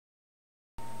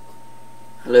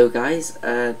Hello guys,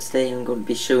 today I'm going to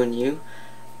be showing you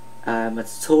a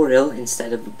tutorial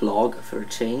instead of a blog for a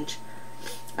change,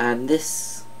 and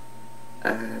this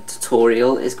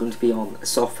tutorial is going to be on a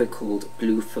software called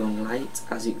BluePhoneElite.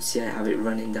 As you can see, I have it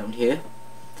running down here.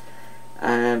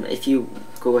 If you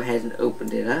go ahead and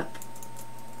open it up,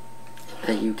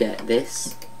 you get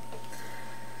this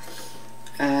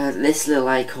little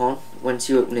icon. Once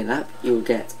you open it up, you'll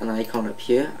get an icon up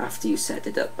here. After you set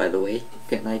it up, by the way, you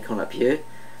get an icon up here,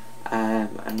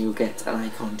 and you'll get an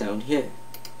icon down here.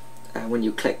 When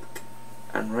you click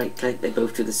and right click, they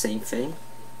both do the same thing.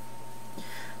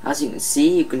 As you can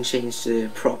see, you can change the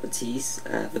properties,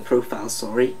 the profile,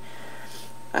 sorry.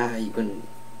 You can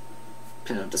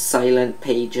put out the silent,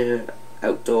 pager,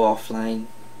 outdoor, offline,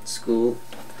 school.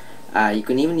 You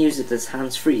can even use it as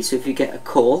hands-free, so if you get a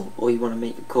call or you want to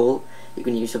make a call, you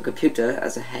can use your computer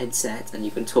as a headset and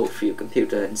you can talk through your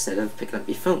computer instead of picking up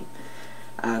your phone.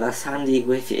 That's handy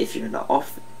if you're in an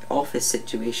office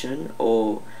situation,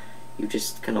 or you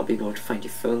just cannot be able to find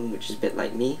your phone, which is a bit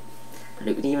like me. And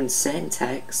you can even send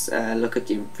texts, look at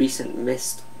your recent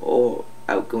missed or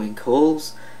outgoing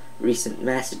calls, recent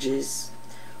messages,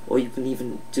 or you can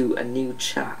even do a new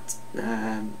chat.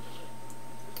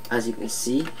 As you can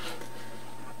see,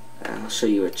 I'll show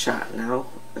you a chat now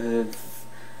of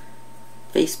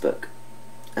Facebook.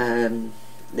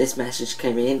 This message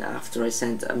came in after I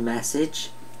sent a message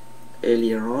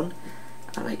earlier on,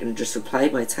 and I can just reply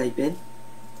by typing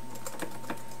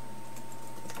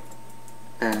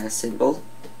symbol,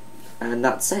 and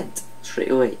that's sent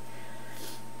straight away.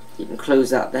 You can close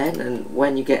that then, and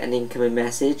when you get an incoming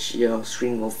message, your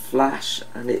screen will flash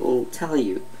and it will tell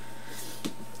you.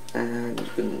 And you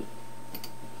can,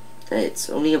 it's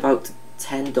only about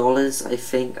 $10, I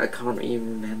think. I can't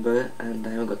even remember, and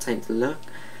I haven't got time to look,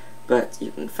 but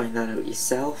you can find that out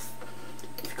yourself.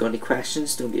 If you've got any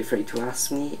questions, don't be afraid to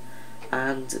ask me,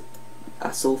 and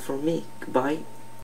that's all from me. Goodbye.